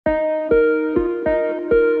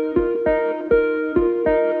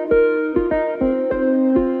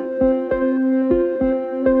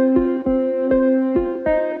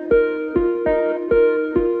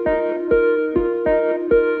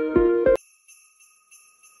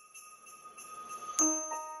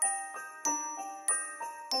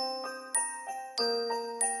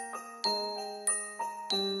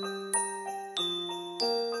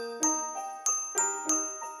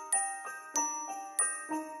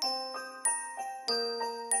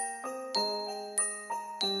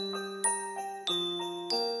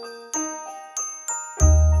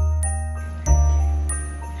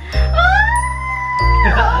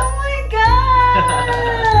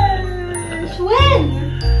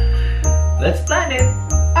when? Let's plan it.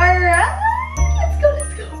 Alright, let's go,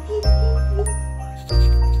 let's go.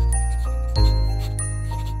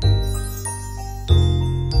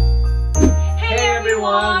 Hey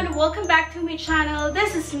everyone, welcome back to my channel.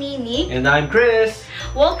 This is Mimi. And I'm Chris.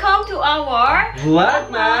 Welcome to our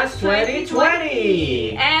Vlogmas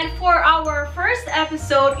 2020. And for our first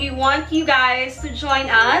episode, we want you guys to join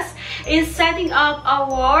us in setting up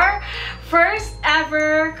our first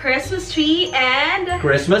ever Christmas tree and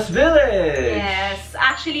Christmas village. Yes,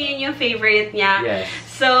 actually yun yung favorite niya. Yes.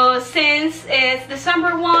 So since it's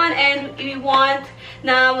December 1 and we want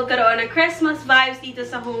na magkaroon ng Christmas vibes dito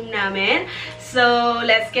sa home namin, so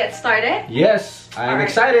let's get started. Yes, I'm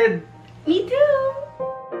excited. Me too.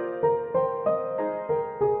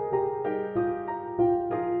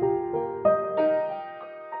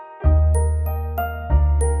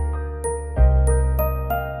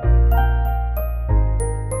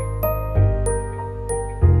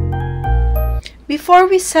 Before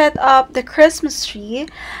we set up the Christmas tree,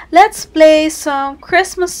 let's play some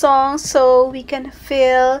Christmas songs so we can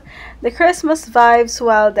feel the Christmas vibes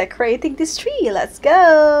while decorating this tree. Let's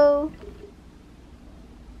go!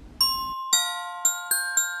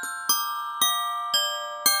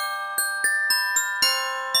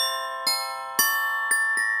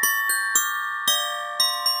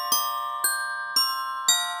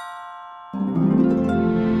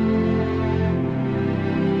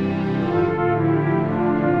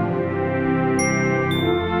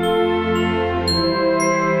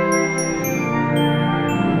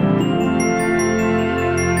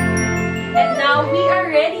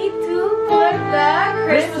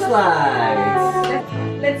 Christmas lights.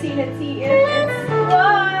 Let's see if it's...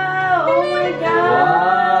 Wow! Oh my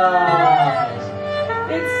gosh!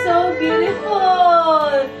 Wow. It's so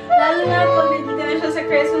beautiful! Lalo na pag nandito na siya sa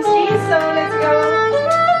Christmas tree. So, let's go!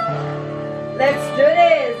 Let's do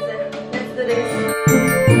this! Let's do this!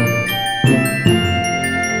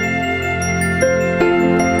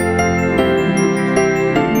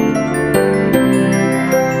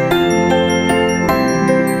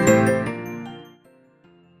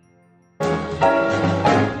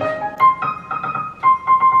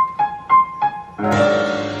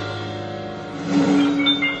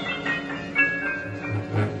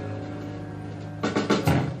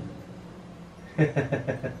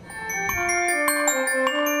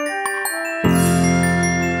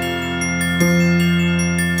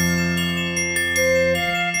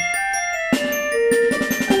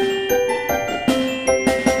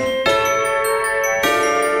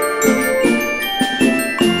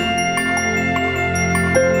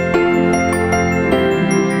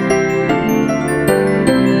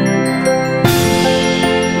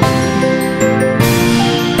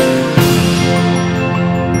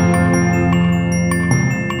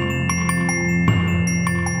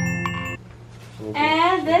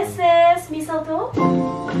 And this is mistletoe?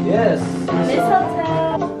 Yes.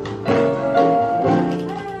 Mistletoe.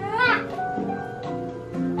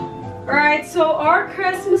 Alright, so our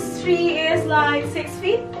Christmas tree is like 6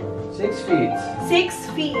 feet? 6 feet. 6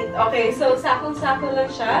 feet. Okay, so sakong-sako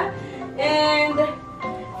lang siya. And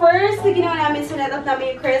first, na ginawa namin, sinet up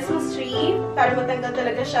namin yung Christmas tree para matanggal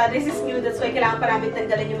talaga siya. This is new, that's why kailangan pa namin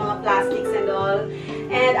tanggalin yung mga plastics and all.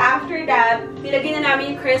 And after that, nilagay na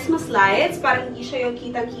namin yung Christmas lights para hindi siya yung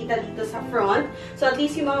kitang-kita dito sa front. So at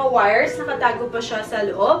least yung mga wires, nakatago pa siya sa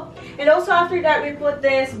loob. And also after that, we put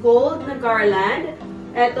this gold na garland.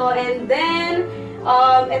 Ito, and then,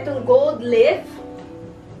 itong gold leaf.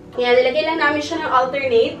 Yan, nilagay lang namin siya ng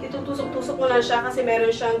alternate. Itutusok-tusok mo lang siya kasi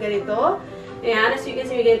meron siyang ganito. Ayan, as you can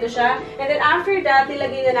see, ganito siya. And then after that,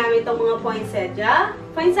 nilagay na namin itong mga poinsettia.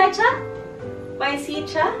 Poinsettia?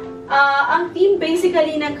 Poinsettia? Ang theme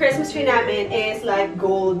basically ng Christmas tree namin is like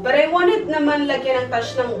gold. But I wanted naman lagyan ng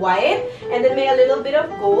touch ng white. And then may a little bit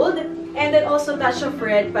of gold. And then also touch of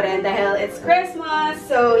red pa rin dahil it's Christmas.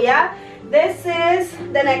 So yeah, this is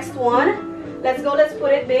the next one. Let's go, let's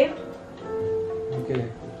put it, babe. Okay.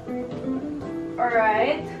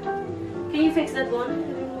 Alright. Can you fix that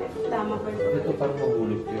one? Tama pa rin. Ito parang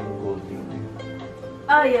mahulog yung gold dito.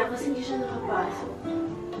 Ah, yeah, kasi hindi siya nakapasok.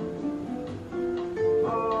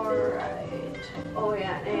 Alright. Oh,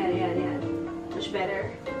 yeah. Ayan. Much better.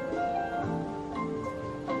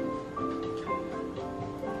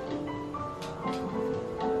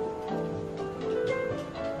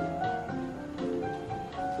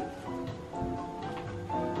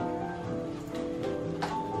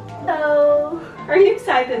 So, are you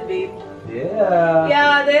excited, babe? Yeah.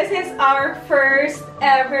 Yeah, this is our first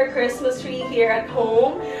ever Christmas tree here at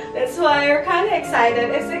home. That's why we're kind of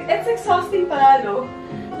excited. It's exhausting pala, no?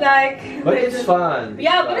 Like, but it's fun.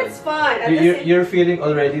 Yeah, but it's fun. You're feeling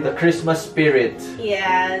already the Christmas spirit.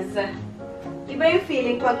 Yes. Iba yung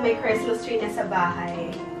feeling pag may Christmas tree na sa bahay.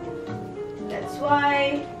 That's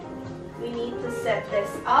why we need to set this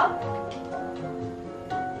up.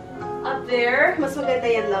 Up there. Mas maganda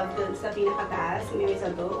yan, love, dun sa pinakataas. May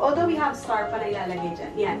misado. Although we have star pa na ilalagay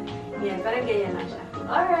dyan. Yan. Yan. Parang ganyan lang siya.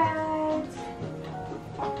 Alright.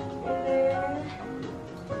 And then,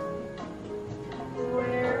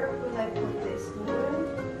 where will I put this one?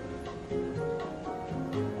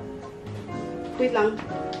 Wait lang.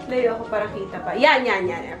 Layo ako para kita pa. Yan, yan,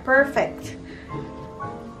 yan. Perfect.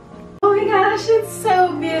 Oh my gosh, it's so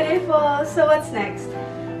beautiful. So what's next?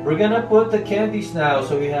 We're gonna put the candies now.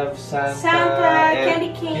 So we have Santa and candy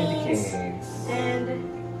canes, and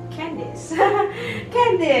candies.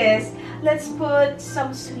 Candies. Let's put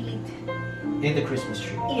some sweet in the Christmas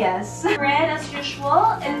tree. Yes. Red as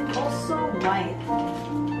usual and also white.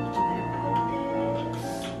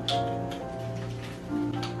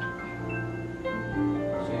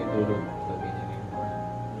 So you do the meaning anymore.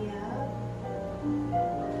 Yeah.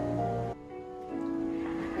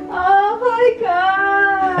 Oh my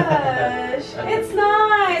gosh! It's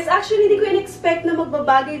nice! Actually, hindi ko in-expect na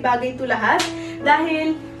magbabagay-bagay ito lahat.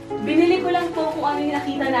 Dahil binili ko lang to kung ano yung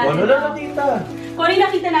nakita natin. Ano lang nakita? Kung ano yung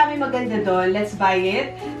nakita namin maganda doon, let's buy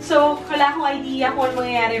it. So, wala akong idea kung ano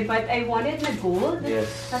mangyayari, but I wanted na gold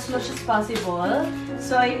as much as possible.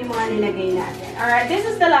 So, yun yung mga nilagay natin. Alright, this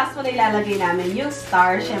is the last one na ilalagay namin. Yung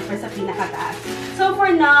star, syempre, sa pinakataas. So,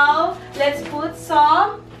 for now, let's put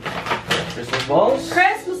some Christmas balls?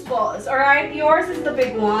 Christmas balls. Alright, yours is the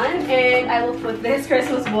big one. And I will put this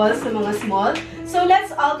Christmas balls sa mga small. So,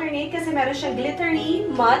 let's alternate kasi meron siyang glittery,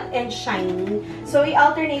 matte, and shiny. So,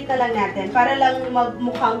 i-alternate na lang natin para lang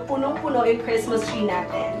magmukhang punong-puno yung Christmas tree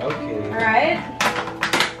natin. Okay. Alright?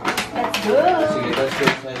 Let's go! Sige, that's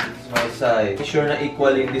your side. This is my side. Make sure na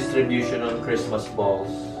equal in distribution on Christmas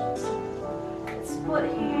balls. Let's put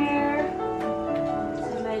here.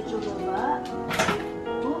 So, medyo baba.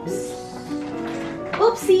 Oops.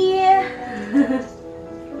 Oopsie!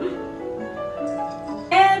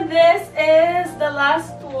 And this is the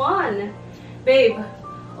last one. Babe,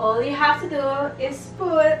 all you have to do is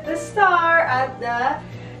put the star at the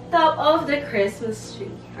top of the Christmas tree.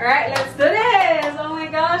 Alright, let's do this! Oh my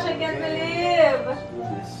gosh, I can't believe! Let's do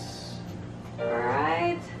this.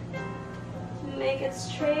 Alright. Make it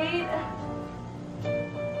straight.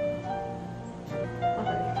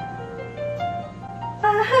 Okay.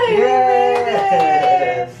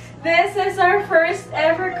 Yes! This is our first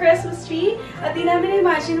ever Christmas tree. At di namin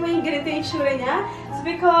imagine may ganito yung itsura niya. It's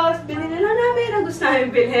because binili lang namin ang gusto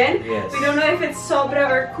namin bilhin. Yes. We don't know if it's sobra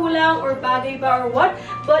or kulang or bagay ba or what.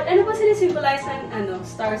 But ano ba sinisimbolize ng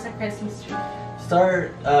star sa Christmas tree?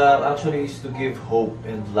 Star actually is to give hope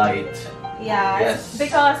and light. Yes.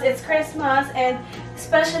 Because it's Christmas and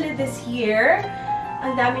especially this year,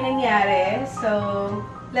 ang dami nangyari. So,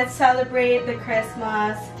 let's celebrate the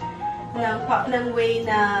Christmas ng way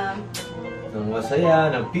na Ng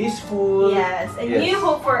masaya, ng peaceful. yes, and new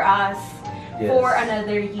hope for us for Yes.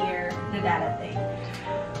 another year na darating.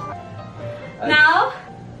 Now,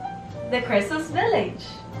 the Christmas village.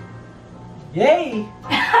 Yay!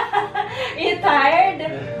 Are you tired?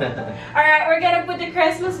 Alright, we're gonna put the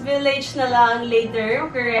Christmas village na lang later.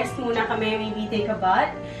 Mag-rest muna kami, maybe take a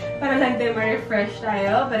bath. Para lang din ma-refresh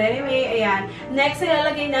tayo. But anyway, ayan. Next na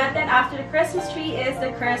ilalagay natin after the Christmas tree is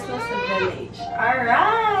the Christmas village.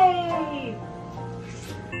 Alright!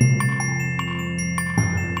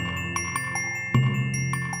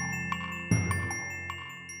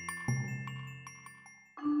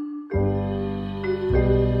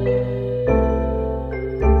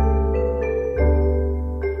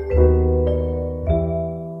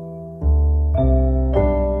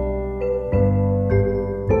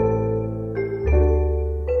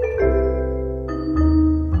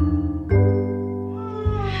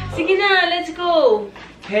 Sige na, let's go!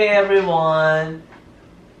 Hey everyone!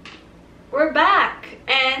 We're back!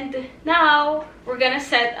 And now, we're gonna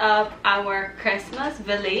set up our Christmas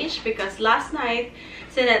village because last night,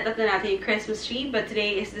 sinet up na natin yung Christmas tree, but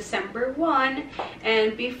today is December 1,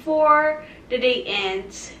 and before the day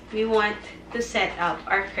ends, we want to set up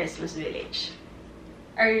our Christmas village.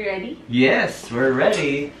 Are you ready? Yes, we're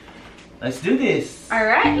ready. Let's do this.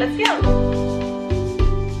 Alright, let's go!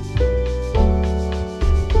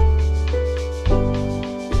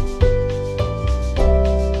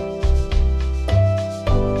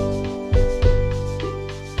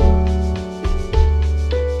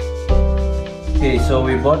 Okay, so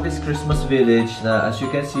we bought this Christmas village na as you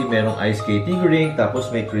can see, merong ice skating rink, tapos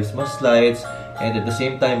may Christmas lights, And at the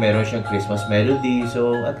same time, meron siyang Christmas melody.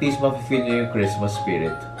 So, at least ma-feel niyo yung Christmas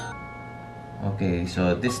spirit. Okay,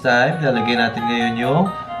 so this time, lalagyan natin ngayon yung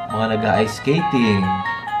mga nag-ice skating.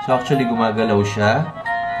 So, actually, gumagalaw siya.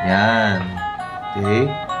 Yan. Okay.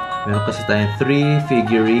 Meron kasi tayong 3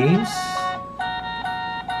 figurines.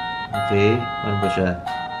 Okay. Ano ba siya?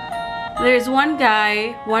 There's one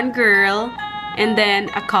guy, one girl, and then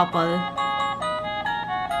a couple.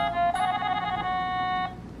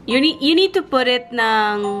 You need to put it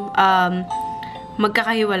ng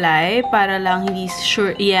magkakahiwalay para lang hindi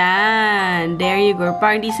sure. Yan. There you go.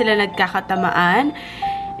 Para hindi sila nagkakatamaan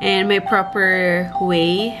and may proper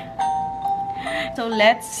way. So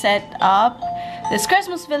let's set up this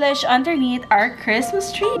Christmas village underneath our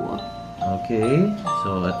Christmas tree. Okay.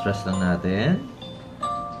 So atras lang natin.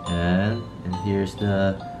 And here's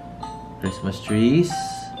the Christmas trees.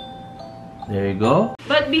 There you go.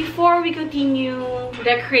 But before we continue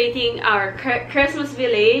decorating our Christmas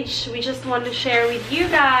village, we just want to share with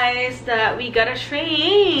you guys that we got a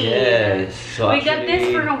train. Yes. So we got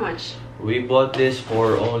this for how much? We bought this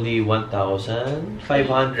for only 1,500.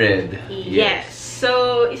 Yes.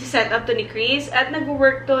 So, isi-set up to ni Chris at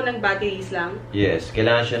nag-work to ng batteries lang. Yes.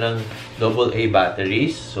 Kailangan siya ng AA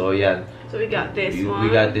batteries. So, yan. So, we got this one.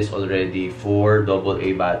 We got this already, 4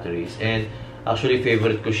 AA batteries. And actually,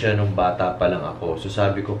 favorite ko siya nung bata pa lang ako. So,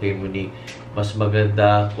 sabi ko kay Monique, mas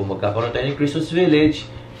maganda kung magkakaroon tayo ng Christmas village,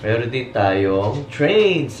 meron din tayong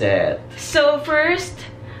train set. So, first,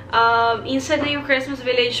 inside na yung Christmas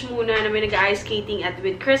village muna na may nag-ice skating at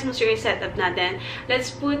with Christmas tree setup natin.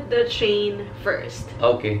 Let's put the train first.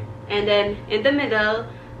 Okay. And then, in the middle,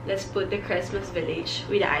 let's put the Christmas village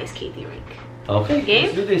with the ice skating rink. Okay,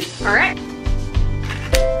 game? Let's do this. Alright.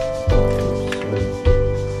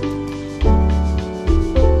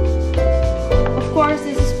 Of course,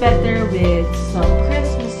 this is better with some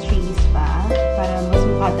Christmas trees pa para mas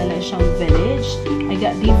mukha talaga siyang village. I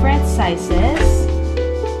got different sizes.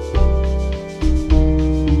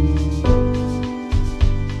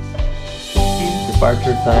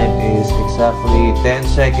 Departure time is exactly 10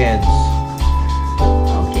 seconds.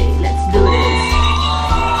 Okay, let's do this.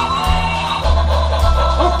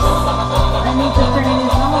 Oops! I need to turn it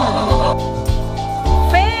on.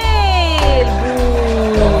 Fail!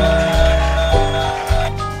 Boom!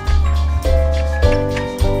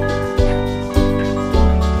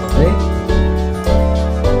 Okay.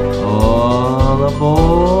 All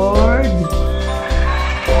aboard!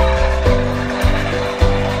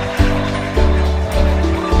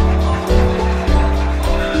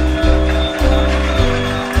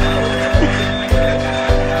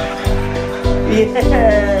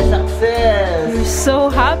 Yes! Success! You're so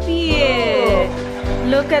happy!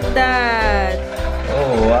 Look at that!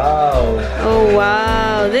 Oh, wow! Oh,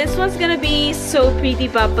 wow! This one's gonna be so pretty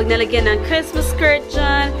pa pag nalagyan ng Christmas skirt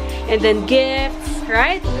dyan, and then gifts,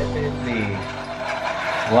 right? Definitely.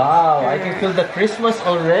 Wow! I can feel the Christmas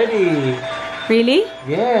already! Really?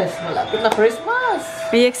 Yes! Malapit na Christmas!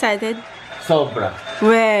 Are you excited? Sobra!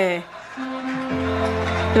 Weh!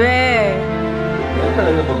 Weh! Ano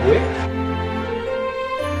talaga mag-uwi?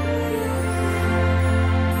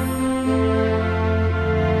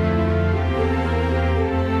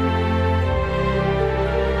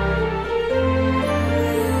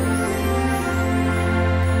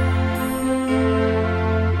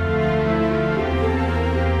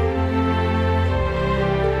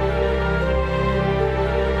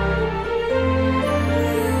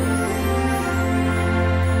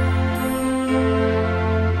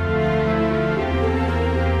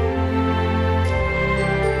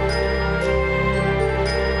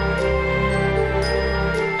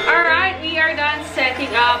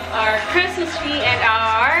 Up our Christmas tree and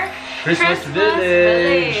our Christmas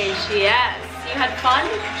village. Yes. You had fun?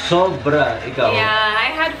 Sobra. Ikaw? Yeah,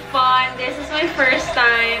 I had fun. This is my first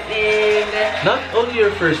time and... Not only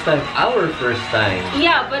your first time, our first time.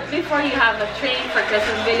 Yeah, but before you have a train for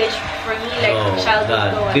Christmas village, for me, like,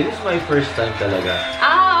 childhood. This is my first time talaga.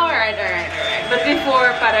 Ah, alright. But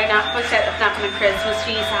before, parang nakapag-set up na ako ng Christmas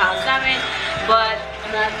tree sa house namin. But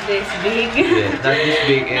not this big. Yeah, not this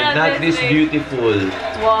big and not this beautiful.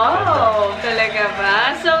 Wow! Talaga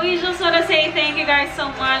ba? So we just want to say thank you guys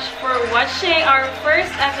so much for watching our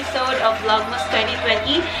first episode of Vlogmas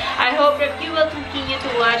 2020. I hope that you will continue to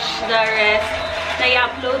watch the rest na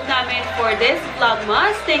i-upload namin for this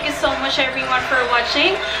Vlogmas. Thank you so much everyone for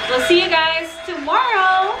watching. We'll see you guys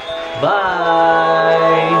tomorrow! Bye!